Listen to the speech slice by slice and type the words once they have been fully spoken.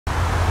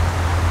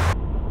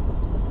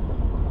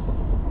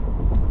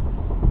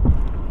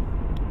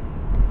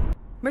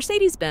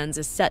Mercedes-Benz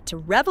is set to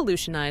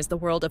revolutionize the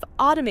world of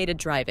automated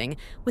driving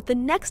with the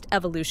next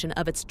evolution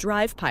of its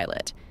drive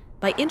pilot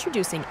by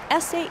introducing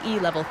SAE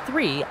Level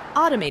 3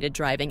 automated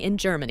driving in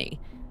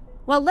Germany.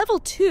 While Level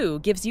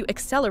 2 gives you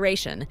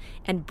acceleration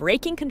and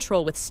braking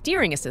control with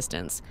steering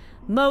assistance,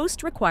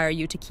 most require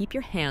you to keep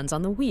your hands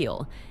on the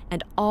wheel,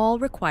 and all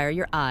require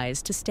your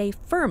eyes to stay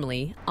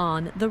firmly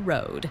on the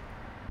road.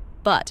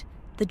 But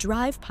the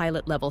Drive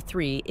Pilot Level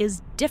 3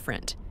 is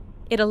different.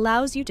 It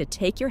allows you to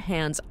take your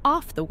hands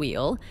off the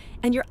wheel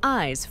and your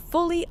eyes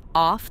fully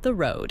off the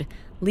road,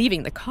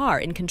 leaving the car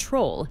in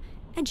control,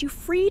 and you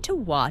free to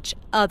watch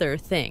other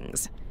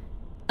things.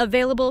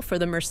 Available for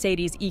the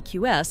Mercedes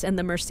EQS and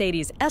the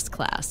Mercedes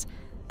S-Class,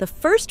 the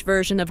first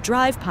version of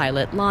Drive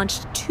Pilot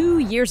launched 2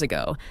 years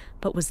ago,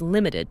 but was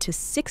limited to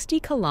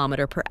 60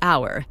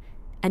 km/h.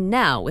 And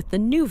now, with the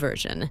new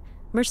version,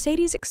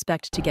 Mercedes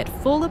expect to get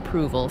full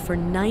approval for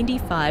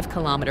 95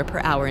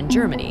 km/h in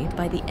Germany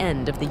by the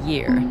end of the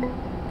year.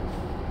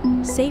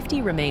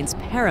 Safety remains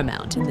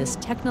paramount in this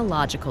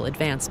technological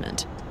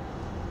advancement.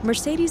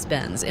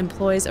 Mercedes-Benz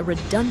employs a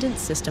redundant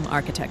system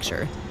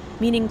architecture,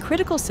 meaning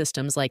critical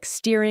systems like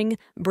steering,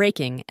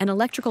 braking, and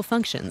electrical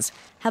functions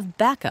have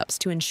backups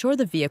to ensure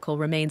the vehicle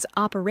remains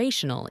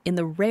operational in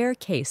the rare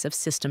case of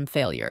system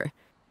failure.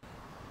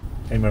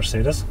 Hey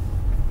Mercedes?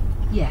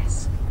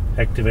 Yes.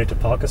 Activate the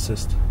park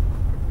assist.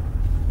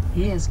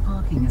 Here's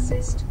parking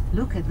assist.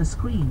 Look at the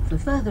screen for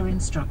further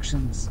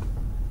instructions.